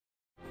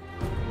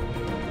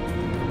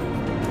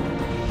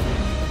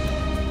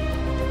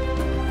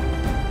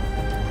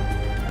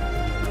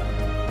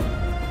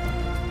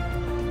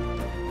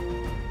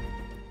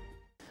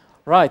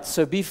Right,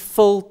 so be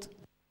filled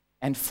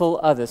and fill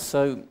others.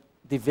 So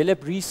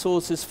develop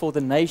resources for the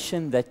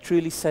nation that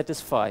truly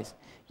satisfies.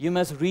 You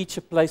must reach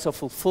a place of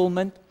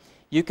fulfillment.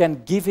 You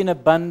can give in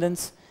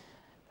abundance,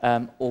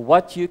 or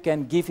what you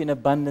can give in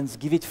abundance,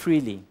 give it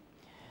freely.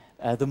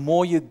 The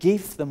more you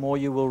give, the more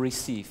you will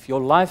receive.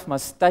 Your life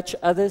must touch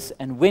others,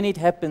 and when it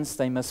happens,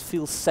 they must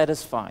feel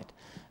satisfied.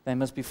 They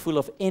must be full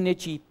of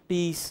energy,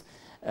 peace,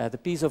 the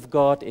peace of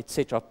God,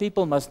 etc.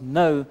 People must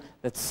know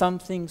that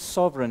something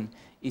sovereign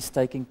is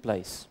taking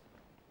place.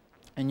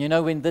 And you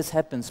know, when this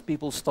happens,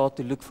 people start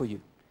to look for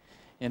you.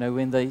 You know,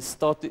 when they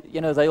start to,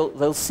 you know,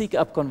 they'll seek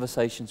up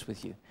conversations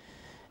with you.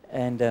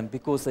 And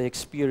because they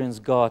experience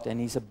God and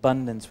His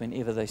abundance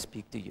whenever they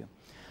speak to you.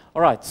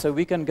 All right, so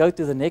we can go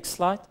to the next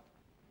slide.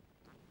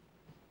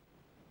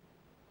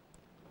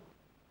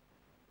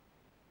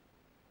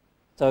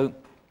 So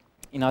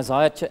in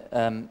Isaiah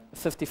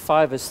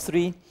 55 verse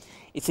 3,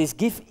 it says,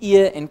 "Give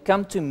ear and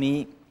come to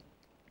me,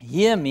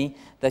 hear me,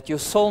 that your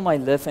soul may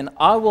live, and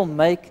I will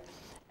make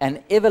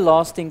an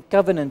everlasting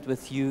covenant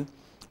with you,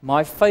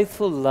 my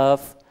faithful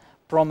love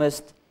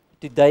promised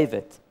to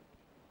David."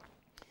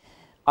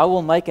 I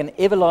will make an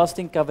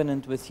everlasting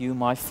covenant with you,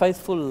 my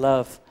faithful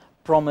love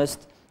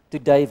promised to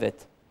David.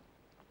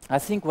 I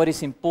think what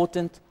is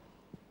important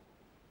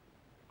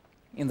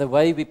in the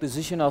way we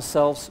position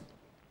ourselves,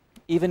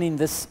 even in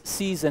this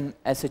season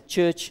as a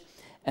church,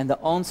 and the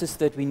answers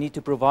that we need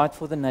to provide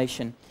for the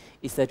nation,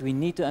 is that we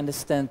need to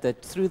understand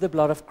that through the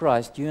blood of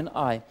Christ, you and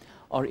I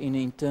are in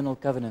an eternal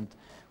covenant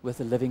with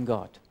the living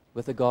God,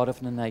 with the God of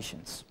the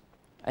nations.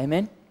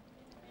 Amen?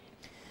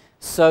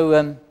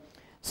 So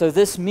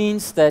this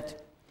means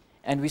that,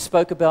 and we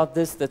spoke about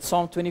this, that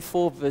Psalm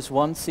 24 verse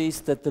 1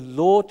 says that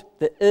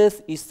the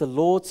earth is the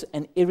Lord's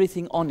and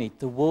everything on it,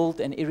 the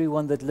world and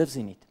everyone that lives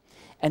in it.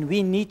 And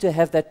we need to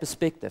have that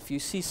perspective. You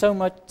see so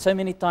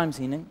many times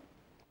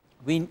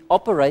we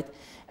operate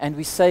and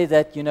we say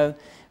that, you know,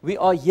 we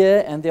are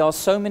here and there are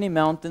so many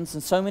mountains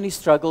and so many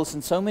struggles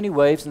and so many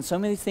waves and so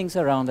many things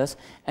around us,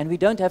 and we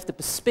don't have the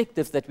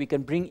perspective that we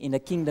can bring in a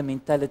kingdom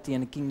mentality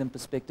and a kingdom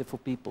perspective for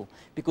people,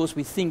 because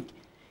we think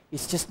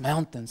it's just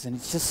mountains and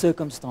it's just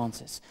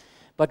circumstances.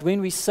 But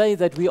when we say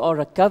that we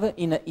are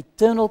in an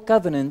eternal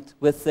covenant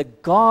with the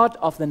God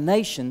of the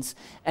nations,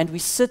 and we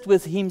sit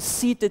with Him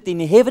seated in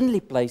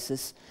heavenly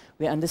places,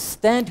 we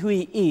understand who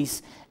He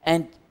is,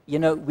 and you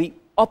know, we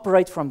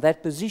operate from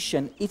that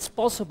position. It's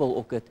possible,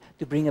 Orchid,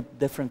 to bring a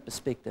different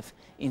perspective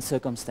in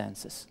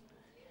circumstances.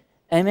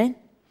 Amen?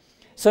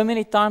 So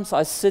many times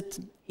I sit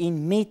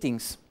in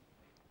meetings,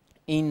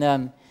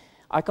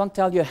 I can't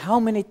tell you how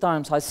many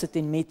times I sit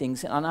in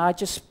meetings and I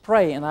just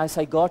pray and I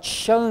say, God,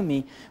 show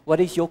me what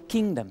is your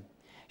kingdom.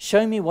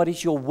 Show me what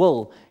is your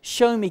will.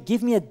 Show me,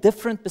 give me a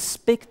different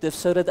perspective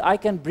so that I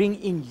can bring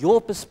in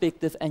your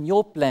perspective and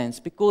your plans,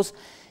 because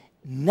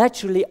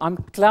naturally I'm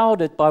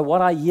clouded by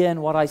what I hear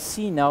and what I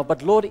see now.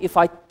 But Lord, if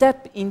I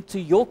tap into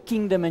your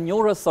kingdom and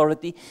your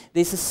authority,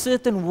 there's a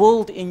certain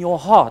world in your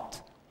heart.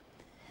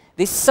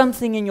 There's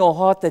something in your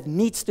heart that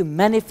needs to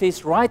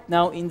manifest right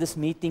now in this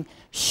meeting.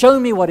 Show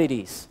me what it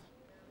is.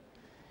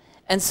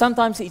 And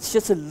sometimes it's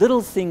just a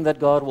little thing that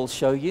God will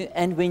show you,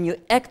 and when you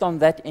act on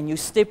that and you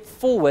step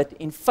forward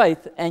in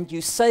faith and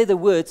you say the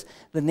words,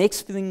 the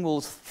next thing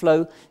will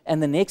flow,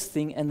 and the next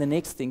thing, and the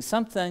next thing.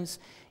 Sometimes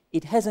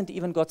it hasn't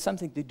even got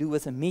something to do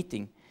with a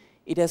meeting.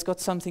 It has got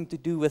something to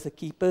do with a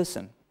key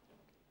person.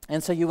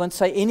 And so you won't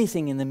say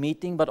anything in the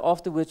meeting, but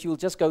afterwards you'll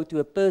just go to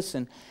a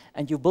person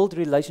and you build a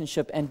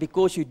relationship, and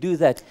because you do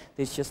that,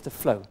 there's just a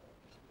flow.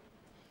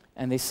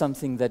 And there's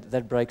something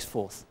that breaks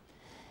forth.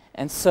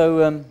 And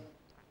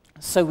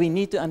so we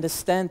need to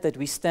understand that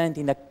we stand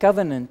in a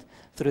covenant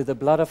through the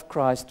blood of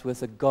Christ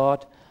with the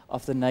God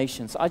of the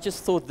nations. I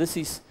just thought this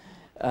is,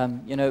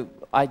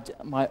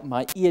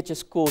 my ear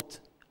just caught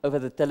over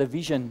the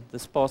television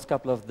this past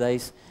couple of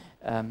days.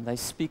 They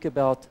speak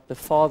about the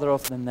father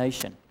of the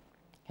nation.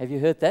 Have you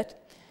heard that?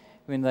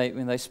 When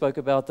they spoke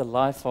about the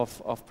life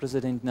of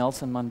President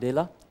Nelson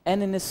Mandela.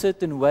 And in a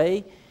certain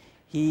way,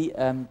 he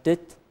did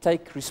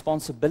take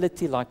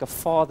responsibility like a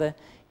father,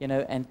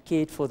 and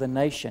cared for the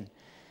nation.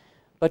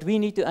 But we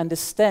need to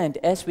understand,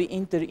 as we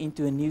enter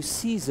into a new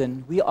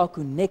season, we are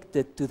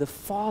connected to the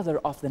Father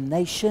of the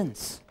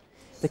nations,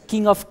 the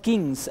King of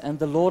kings and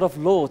the Lord of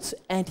lords,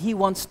 and He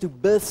wants to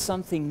birth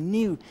something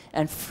new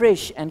and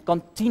fresh and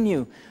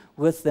continue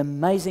with the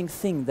amazing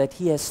thing that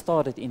He has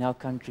started in our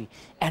country.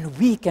 And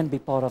we can be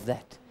part of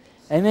that.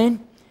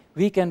 Amen?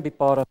 We can be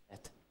part of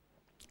that.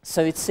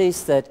 So it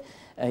says that,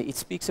 it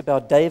speaks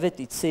about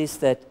David, it says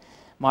that,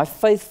 my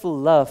faithful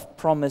love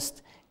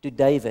promised to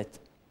David.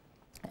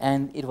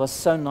 And it was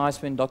so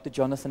nice when Dr.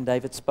 Jonathan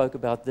David spoke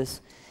about this.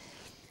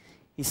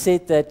 He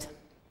said that,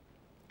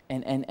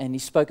 and he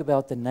spoke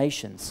about the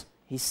nations.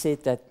 He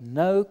said that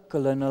no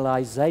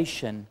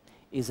colonialization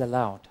is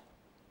allowed,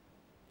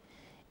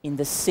 in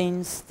the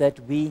sense that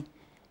we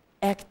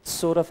act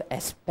sort of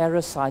as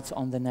parasites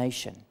on the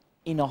nation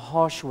in a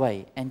harsh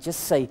way and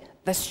just say,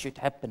 this should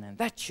happen and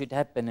that should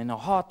happen in a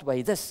hard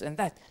way, this and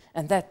that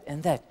and that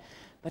and that.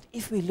 But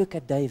if we look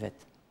at David,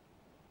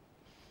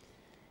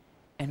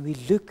 and we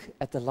look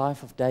at the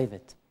life of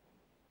David,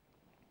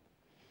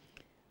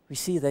 we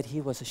see that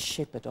he was a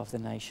shepherd of the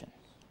nation.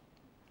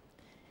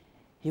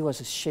 He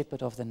was a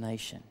shepherd of the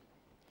nation.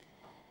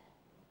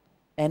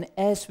 And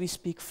as we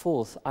speak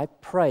forth, I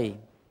pray,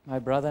 my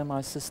brother and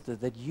my sister,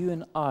 that you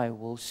and I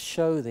will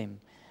show them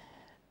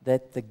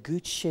that the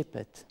good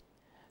shepherd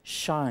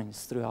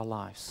shines through our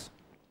lives,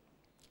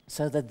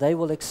 so that they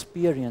will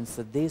experience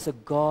that there's a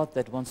God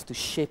that wants to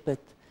shepherd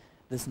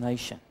this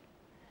nation.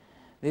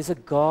 There's a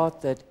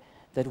God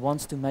that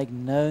wants to make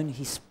known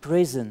His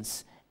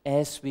presence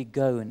as we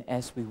go and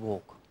as we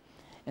walk.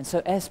 And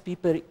so as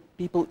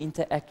people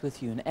interact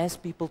with you and as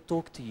people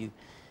talk to you,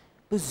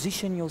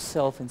 position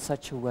yourself in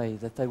such a way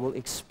that they will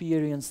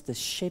experience the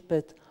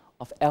shepherd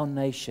of our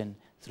nation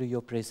through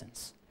your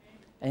presence.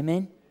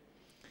 Amen?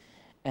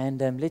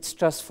 And let's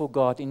trust for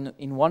God. In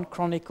 1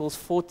 Chronicles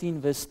 14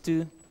 verse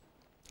 2,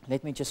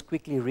 let me just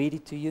quickly read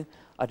it to you.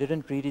 I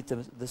didn't read it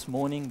this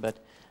morning, but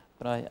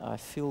I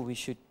feel we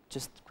should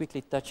just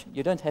quickly touch.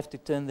 You don't have to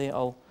turn there.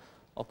 I'll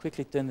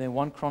quickly turn there.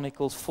 1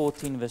 Chronicles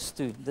 14 verse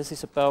 2. This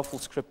is a powerful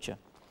scripture.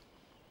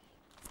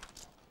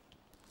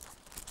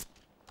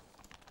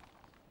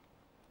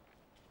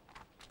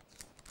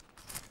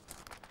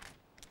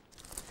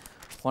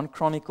 One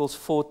Chronicles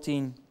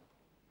 14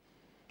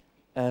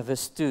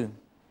 verse 2.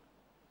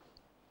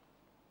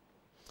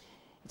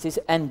 It says,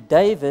 "And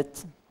David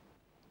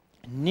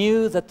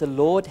knew that the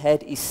Lord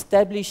had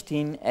established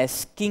him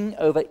as king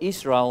over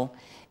Israel,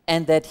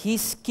 and that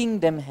his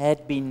kingdom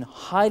had been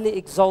highly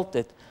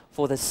exalted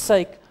for the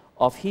sake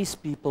of his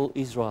people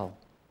Israel."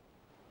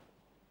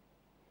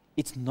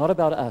 It's not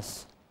about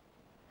us.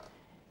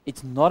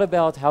 It's not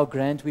about how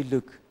grand we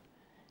look,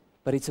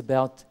 but it's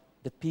about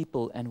the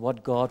people and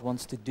what God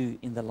wants to do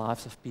in the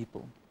lives of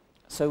people.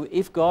 So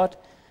if God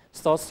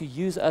starts to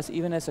use us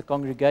even as a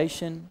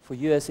congregation, for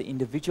you as an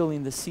individual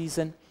in the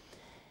season,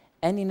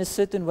 and in a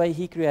certain way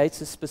He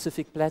creates a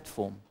specific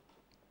platform,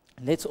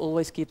 let's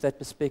always keep that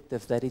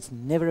perspective that it's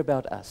never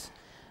about us,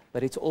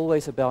 but it's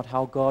always about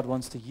how God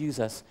wants to use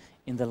us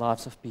in the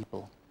lives of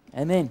people.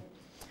 Amen.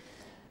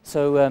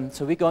 So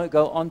we're going to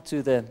go on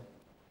to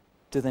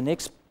the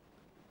next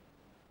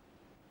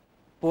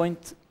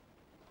point,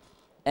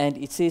 and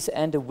it says,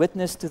 "And a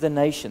witness to the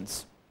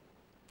nations."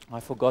 I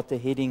forgot the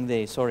heading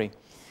there, sorry.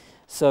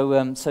 So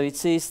it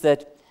says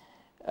that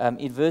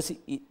in verse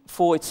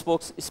 4 it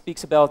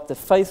speaks about the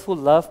faithful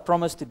love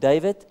promised to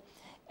David,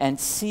 and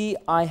see,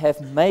 I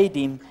have made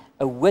him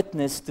a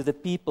witness to the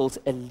peoples,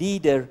 a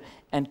leader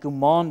and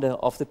commander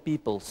of the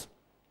peoples.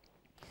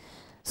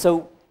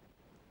 So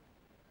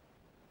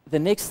the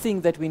next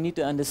thing that we need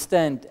to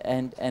understand,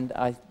 and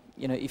I,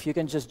 if you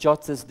can just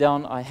jot this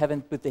down, I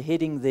haven't put the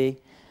heading there,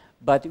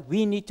 but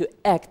we need to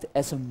act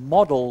as a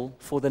model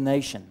for the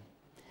nation.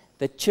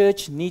 The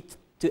church needs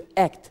to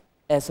act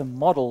as a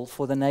model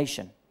for the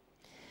nation.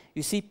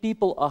 You see,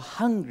 people are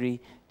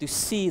hungry to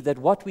see that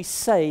what we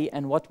say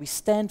and what we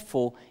stand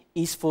for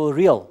is for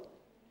real.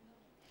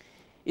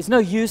 It's no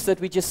use that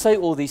we just say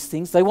all these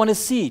things. They want to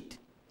see it.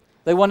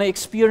 They want to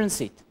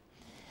experience it.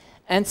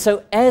 And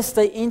so as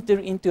they enter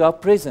into our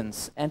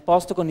presence, and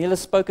Pastor Cornelis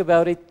spoke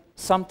about it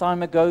some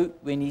time ago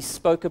when he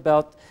spoke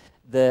about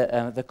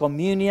the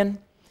communion,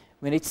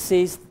 when it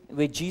says,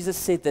 where Jesus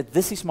said that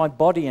this is my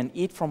body and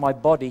eat from my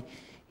body,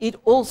 it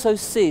also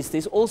says,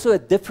 there's also a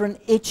different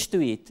edge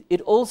to it.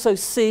 It also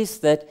says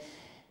that,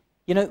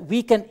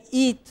 we can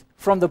eat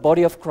from the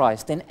body of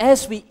Christ. And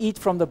as we eat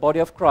from the body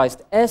of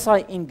Christ, as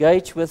I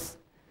engage with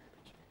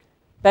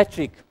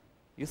Patrick,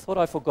 you thought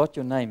I forgot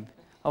your name.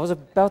 I was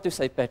about to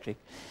say Patrick.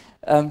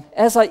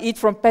 As I eat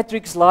from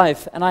Patrick's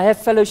life and I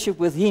have fellowship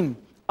with him,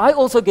 I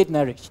also get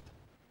nourished.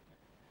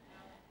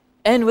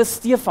 And with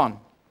Stefan.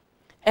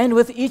 And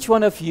with each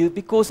one of you,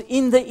 because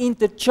in the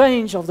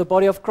interchange of the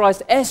body of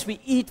Christ, as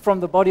we eat from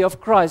the body of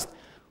Christ,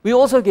 we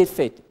also get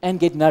fed and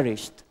get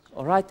nourished.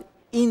 All right?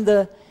 In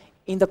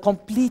the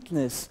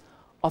completeness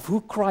of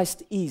who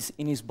Christ is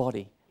in His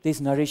body, there's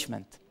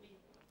nourishment.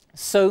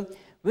 So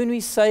when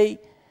we say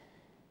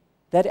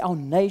that our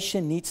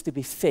nation needs to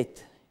be fed,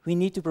 we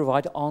need to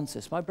provide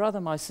answers. My brother,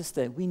 my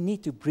sister, we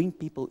need to bring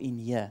people in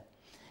here.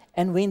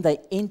 And when they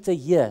enter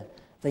here,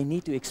 they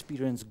need to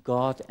experience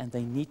God, and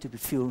they need to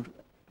feel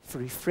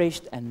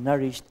refreshed and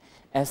nourished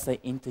as they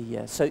enter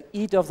here. So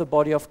eat of the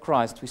body of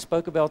Christ. We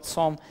spoke about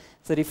Psalm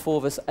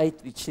 34 verse 8,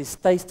 which says,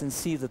 "Taste and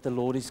see that the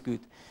Lord is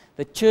good."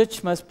 The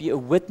church must be a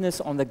witness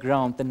on the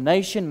ground. The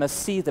nation must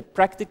see the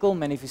practical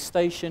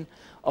manifestation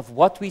of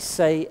what we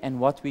say and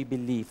what we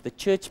believe. The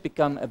church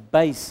become a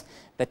base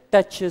that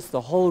touches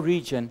the whole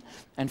region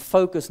and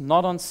focus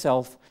not on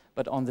self,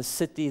 but on the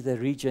city, the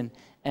region,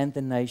 and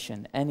the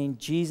nation. And in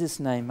Jesus'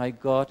 name, may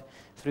God,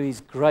 through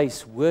His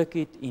grace, work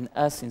it in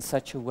us in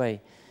such a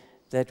way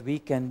that we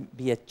can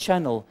be a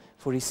channel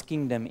for His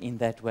kingdom in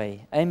that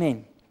way.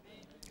 Amen.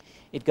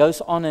 It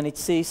goes on and it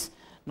says,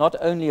 not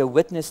only a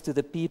witness to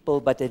the people,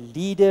 but a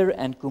leader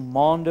and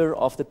commander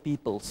of the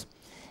peoples.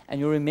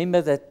 And you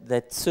remember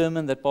that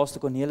sermon that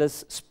Pastor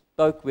Cornelis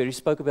spoke, where he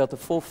spoke about the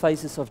 4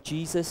 faces of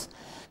Jesus,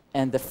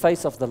 and the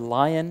face of the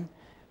lion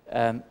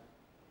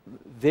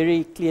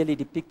very clearly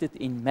depicted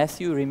in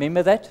Matthew.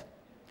 Remember that?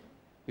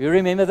 You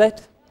remember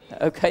that?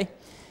 Okay.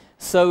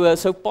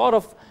 So part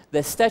of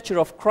the stature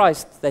of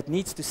Christ that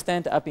needs to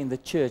stand up in the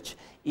church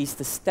is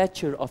the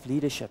stature of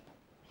leadership.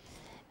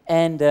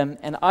 And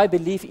I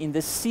believe in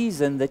this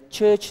season, the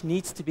church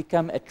needs to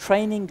become a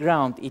training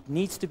ground. It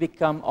needs to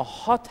become a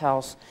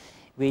hothouse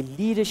where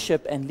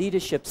leadership and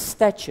leadership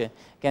stature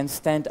can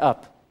stand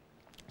up.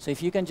 So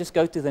if you can just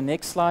go to the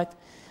next slide.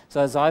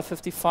 So Isaiah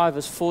 55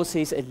 verse 4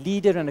 says, a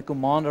leader and a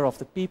commander of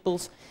the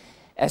peoples.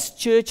 As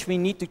church, we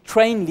need to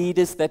train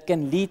leaders that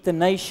can lead the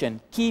nation.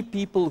 Key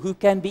people who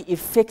can be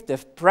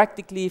effective,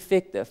 practically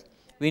effective.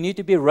 We need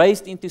to be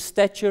raised into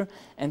stature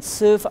and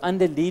serve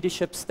under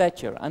leadership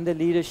stature, under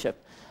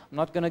leadership. I'm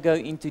not going to go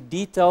into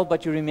detail,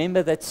 but you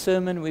remember that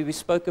sermon where we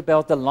spoke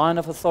about the line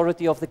of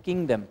authority of the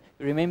kingdom.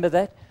 You remember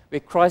that? Where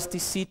Christ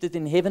is seated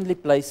in heavenly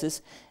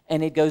places,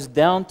 and it goes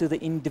down to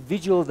the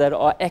individual that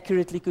are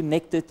accurately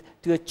connected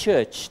to a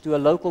church, to a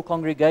local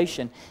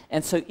congregation.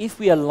 And so if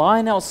we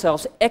align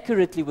ourselves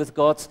accurately with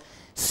God's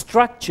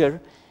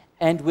structure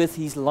and with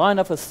His line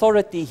of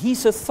authority,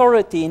 His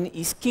authority in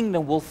His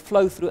kingdom will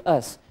flow through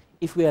us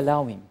if we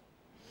allow Him.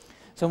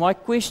 So my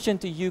question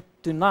to you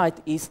tonight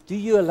is, do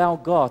you allow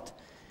God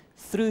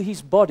through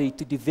His body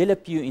to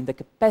develop you in the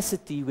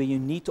capacity where you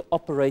need to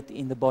operate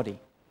in the body?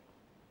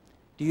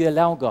 Do you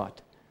allow God?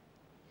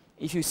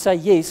 If you say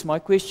yes, my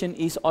question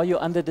is, are you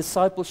under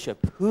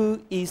discipleship?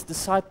 Who is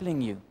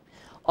discipling you?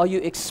 Are you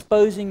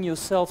exposing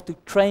yourself to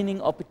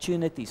training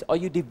opportunities? Are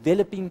you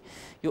developing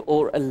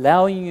or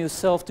allowing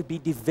yourself to be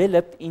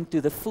developed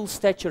into the full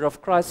stature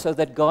of Christ so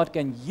that God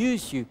can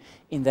use you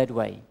in that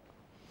way?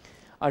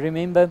 I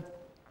remember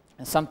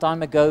some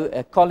time ago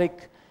a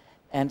colleague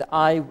and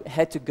I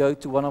had to go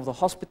to one of the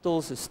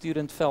hospitals. A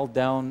student fell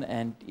down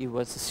and it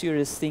was a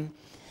serious thing.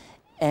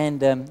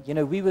 And,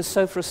 we were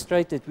so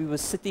frustrated. We were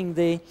sitting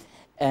there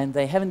and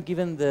they haven't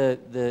given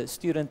the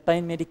student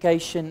pain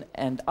medication.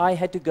 And I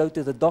had to go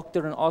to the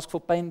doctor and ask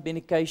for pain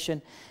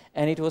medication.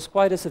 And it was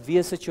quite a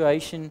severe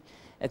situation.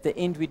 At the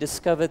end, we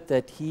discovered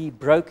that he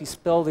broke his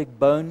pelvic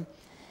bone.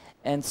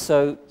 And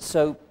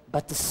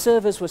but the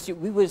service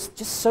we were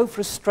just so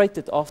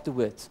frustrated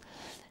afterwards.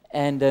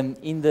 And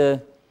in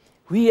the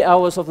wee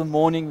hours of the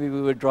morning,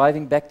 we were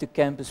driving back to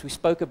campus. We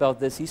spoke about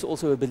this. He's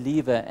also a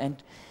believer.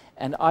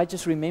 And I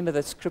just remember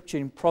that scripture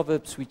in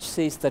Proverbs which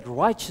says that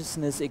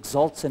righteousness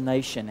exalts a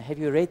nation. Have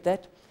you read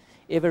that?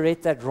 Ever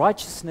read that?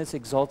 Righteousness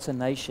exalts a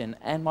nation.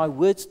 And my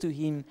words to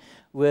him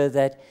were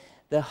that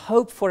the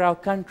hope for our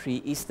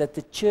country is that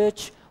the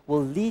church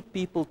will lead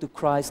people to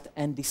Christ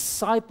and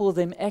disciple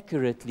them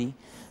accurately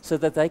so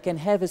that they can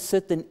have a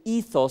certain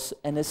ethos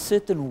and a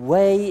certain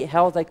way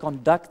how they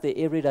conduct their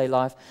everyday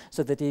life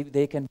so that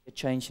there can be a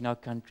change in our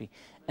country.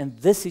 And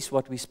this is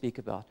what we speak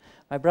about.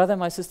 My brother,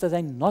 my sister,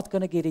 they're not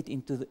going to get it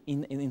into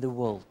in the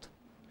world.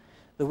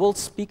 The world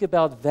speak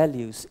about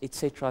values,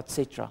 etc.,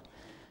 etc.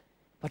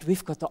 But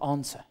we've got the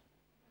answer.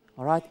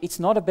 All right? It's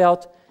not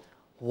about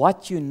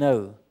what you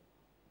know,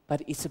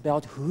 but it's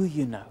about who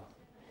you know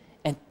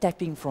and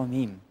tapping from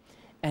Him.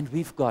 And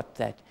we've got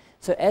that.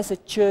 So as a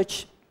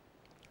church,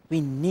 we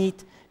need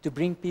to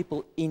bring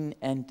people in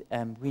and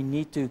we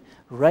need to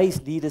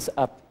raise leaders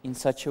up in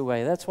such a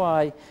way. That's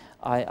why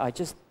I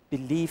just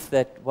believe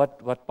that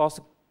what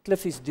Pastor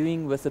Cliff is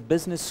doing with the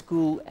business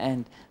school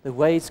and the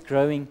way it's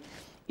growing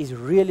is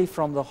really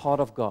from the heart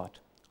of God.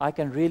 I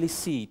can really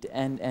see it.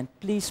 And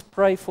please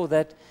pray for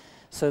that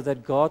so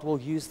that God will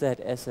use that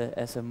as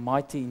a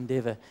mighty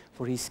endeavor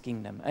for His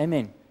kingdom.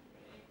 Amen.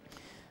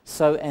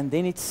 So, and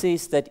then it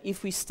says that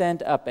if we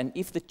stand up and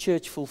if the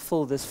church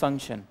fulfill this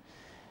function,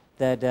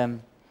 that,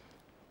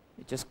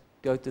 just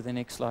go to the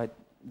next slide,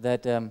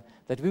 that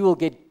we will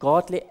get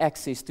godly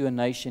access to a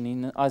nation.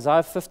 In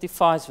Isaiah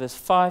 55 verse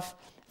 5,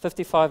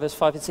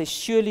 it says,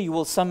 surely you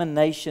will summon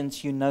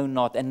nations you know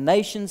not, and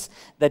nations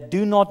that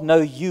do not know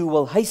you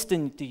will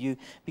hasten to you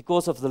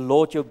because of the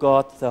Lord your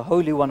God, the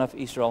Holy One of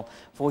Israel,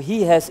 for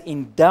He has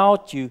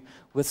endowed you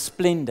with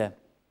splendor.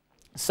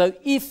 So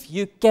if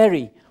you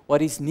carry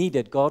what is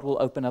needed, God will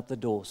open up the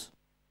doors.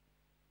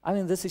 I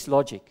mean, this is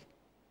logic.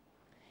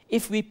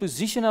 If we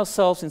position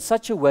ourselves in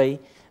such a way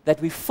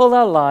that we fill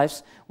our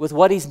lives with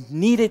what is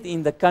needed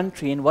in the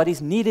country and what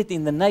is needed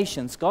in the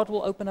nations, God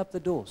will open up the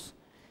doors.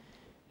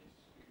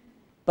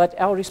 But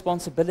our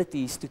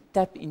responsibility is to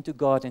tap into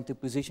God and to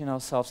position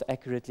ourselves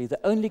accurately. The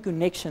only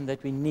connection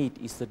that we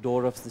need is the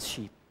door of the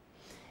sheep.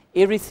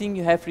 Everything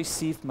you have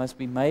received must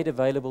be made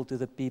available to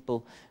the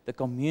people. The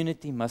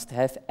community must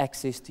have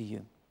access to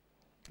you.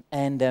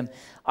 And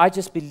I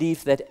just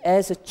believe that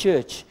as a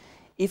church,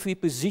 if we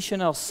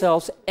position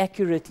ourselves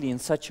accurately in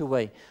such a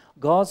way,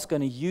 God's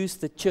going to use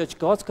the church.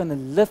 God's going to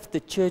lift the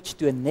church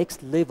to a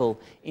next level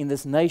in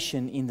this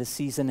nation in the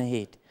season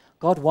ahead.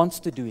 God wants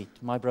to do it,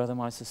 my brother,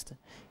 my sister.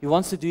 He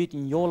wants to do it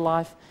in your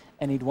life,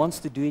 and He wants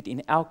to do it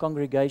in our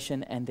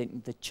congregation and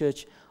in the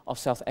Church of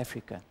South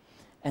Africa.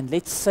 And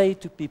let's say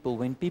to people,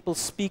 when people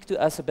speak to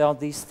us about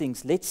these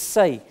things, let's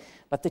say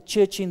but the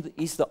church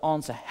is the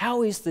answer.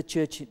 How is the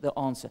church the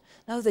answer?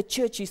 No, the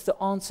church is the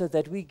answer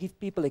that we give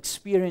people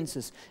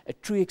experiences, a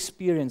true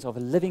experience of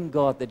a living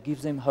God that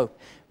gives them hope.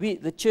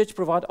 The church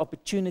provides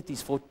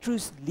opportunities for true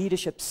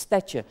leadership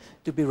stature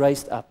to be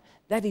raised up.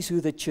 That is who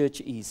the church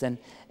is.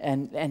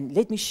 And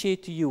let me share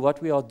to you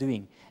what we are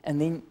doing. And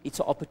then it's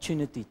an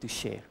opportunity to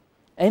share.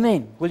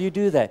 Amen. Will you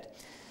do that?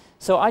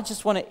 So I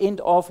just want to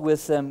end off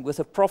with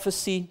a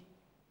prophecy,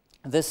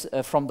 this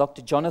from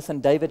Dr.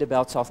 Jonathan David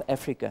about South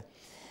Africa.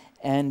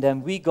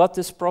 And we got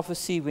this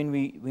prophecy when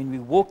we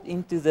walked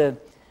into the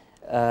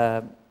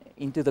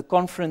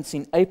conference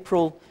in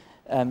April.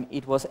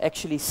 It was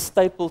actually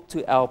stapled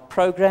to our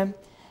program.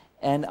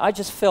 And I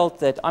just felt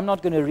that I'm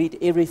not going to read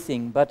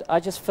everything, but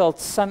I just felt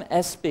some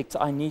aspects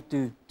I need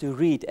to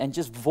read and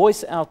just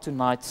voice out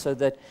tonight so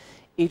that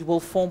it will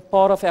form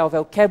part of our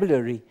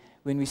vocabulary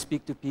when we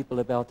speak to people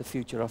about the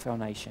future of our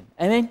nation.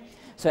 Amen?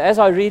 So as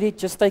I read it,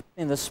 just take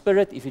it in the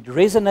spirit. If it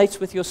resonates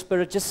with your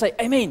spirit, just say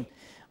amen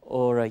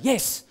or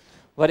yes,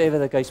 whatever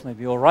the case may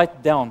be, or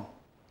write down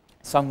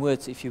some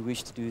words if you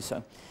wish to do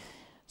so.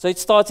 So it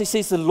starts, it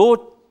says, the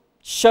Lord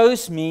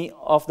shows me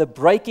of the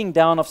breaking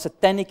down of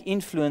satanic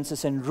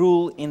influences and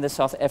rule in the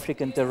South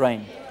African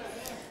terrain.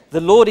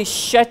 The Lord is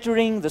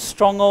shattering the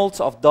strongholds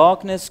of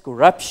darkness,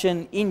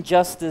 corruption,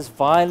 injustice,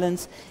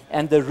 violence,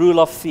 and the rule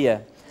of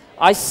fear.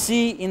 I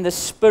see in the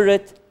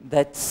spirit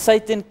that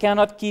Satan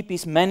cannot keep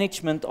his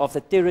management of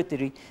the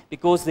territory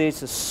because there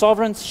is a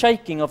sovereign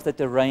shaking of the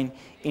terrain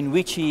in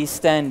which he is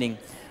standing.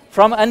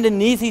 From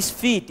underneath his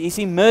feet is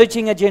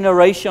emerging a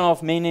generation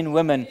of men and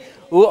women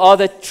who are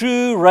the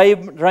true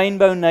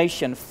rainbow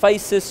nation,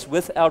 faces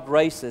without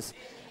races.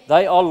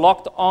 They are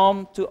locked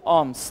arm to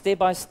arm, step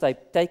by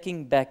step,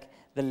 taking back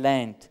the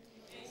land.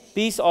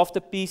 Piece after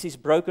piece is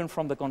broken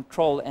from the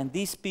control, and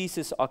these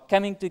pieces are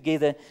coming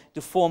together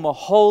to form a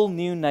whole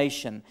new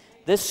nation.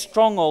 This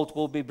stronghold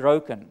will be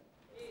broken,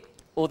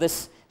 or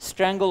this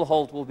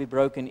stranglehold will be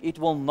broken. It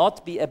will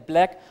not be a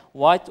black,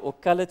 white, or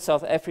colored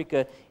South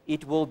Africa.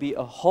 It will be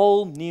a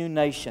whole new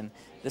nation.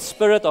 The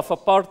spirit of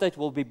apartheid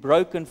will be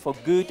broken for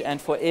good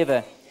and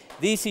forever.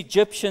 These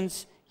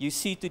Egyptians you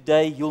see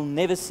today, you'll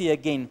never see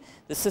again.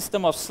 The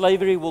system of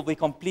slavery will be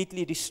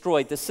completely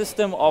destroyed. The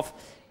system of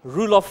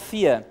rule of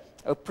fear,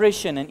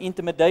 oppression, and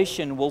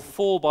intimidation will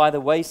fall by the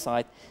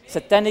wayside.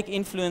 Satanic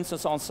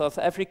influences on South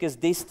Africa's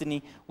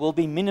destiny will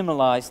be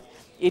minimalized.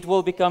 It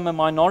will become a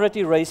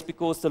minority race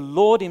because the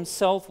Lord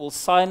himself will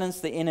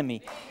silence the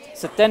enemy.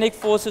 Satanic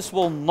forces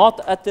will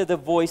not utter the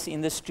voice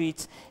in the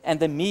streets and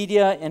the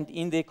media and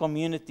in their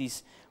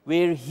communities.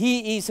 Where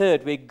he is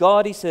heard, where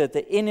God is heard,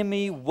 the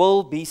enemy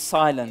will be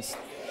silenced.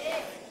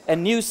 A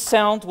new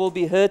sound will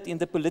be heard in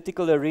the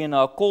political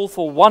arena, a call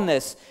for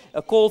oneness,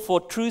 a call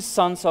for true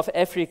sons of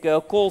Africa,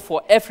 a call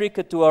for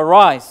Africa to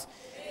arise.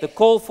 The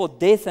call for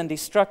death and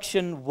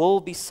destruction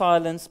will be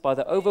silenced by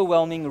the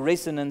overwhelming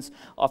resonance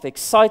of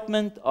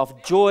excitement,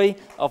 of joy,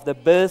 of the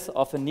birth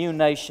of a new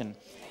nation.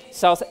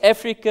 South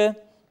Africa,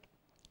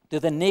 to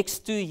the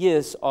next 2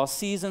 years, are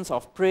seasons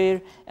of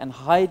prayer and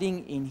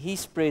hiding in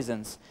his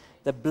presence.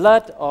 The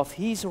blood of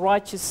his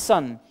righteous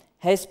Son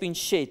has been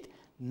shed.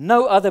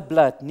 No other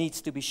blood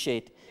needs to be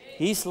shed.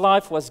 His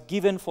life was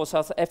given for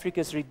South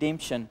Africa's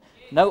redemption.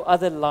 No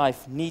other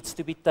life needs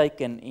to be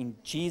taken in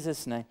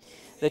Jesus' name.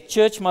 The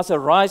church must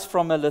arise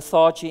from a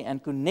lethargy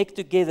and connect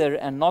together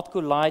and not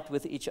collide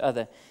with each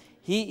other.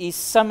 He is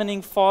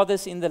summoning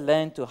fathers in the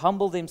land to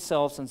humble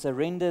themselves and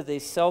surrender their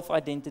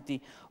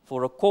self-identity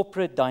for a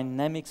corporate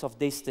dynamics of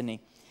destiny.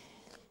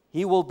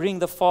 He will bring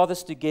the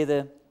fathers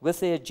together with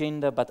their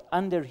agenda, but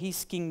under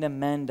his kingdom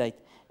mandate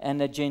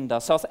and agenda.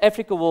 South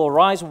Africa will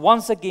rise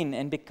once again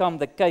and become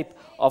the Cape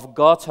of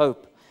God's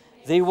hope.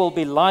 There will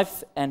be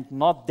life and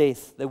not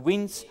death. The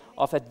winds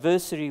of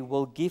adversity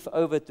will give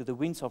over to the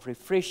winds of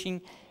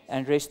refreshing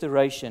and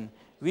restoration.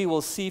 We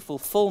will see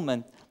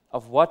fulfillment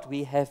of what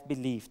we have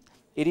believed.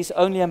 It is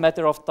only a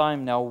matter of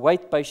time now.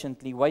 Wait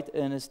patiently, wait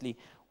earnestly,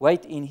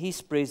 wait in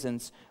his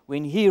presence.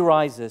 When he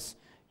rises,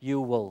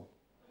 you will.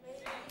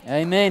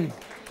 Amen.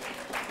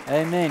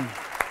 Amen.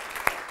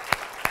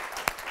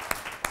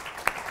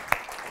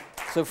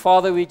 So,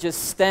 Father, we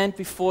just stand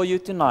before you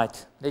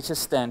tonight. Let's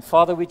just stand.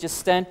 Father, we just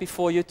stand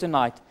before you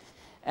tonight.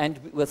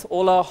 And with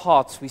all our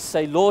hearts, we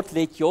say, Lord,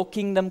 let your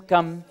kingdom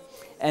come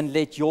and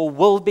let your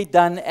will be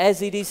done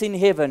as it is in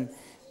heaven.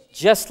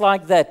 Just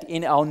like that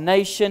in our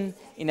nation,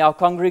 in our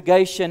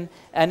congregation,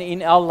 and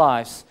in our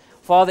lives.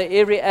 Father,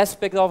 every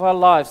aspect of our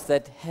lives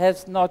that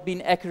has not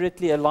been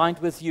accurately aligned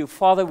with you,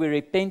 Father, we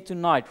repent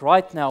tonight,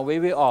 right now,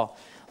 where we are.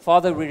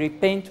 Father, we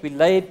repent, we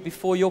lay it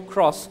before your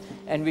cross,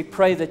 and we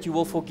pray that you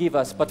will forgive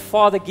us. But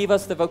Father, give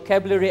us the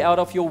vocabulary out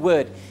of your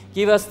word.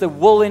 Give us the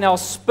will in our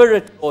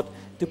spirit, Lord,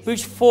 to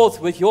push forth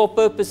with your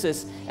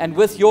purposes and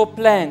with your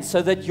plans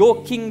so that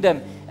your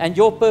kingdom and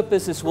your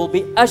purposes will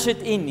be ushered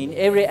in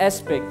every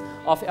aspect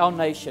of our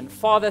nation.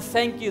 Father,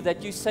 thank you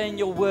that you say in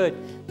your word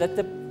that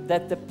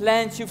the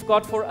plans you've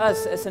got for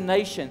us as a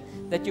nation,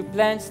 that your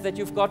plans that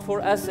you've got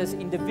for us as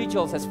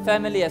individuals, as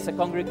family, as a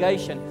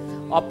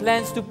congregation, are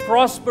plans to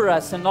prosper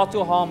us and not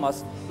to harm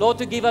us. Lord,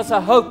 to give us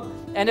a hope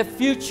and a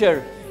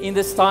future in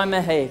this time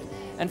ahead.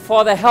 And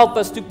Father, help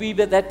us to be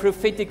that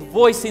prophetic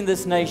voice in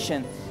this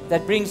nation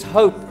that brings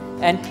hope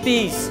and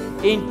peace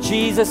in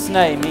Jesus'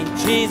 name. In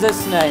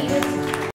Jesus' name.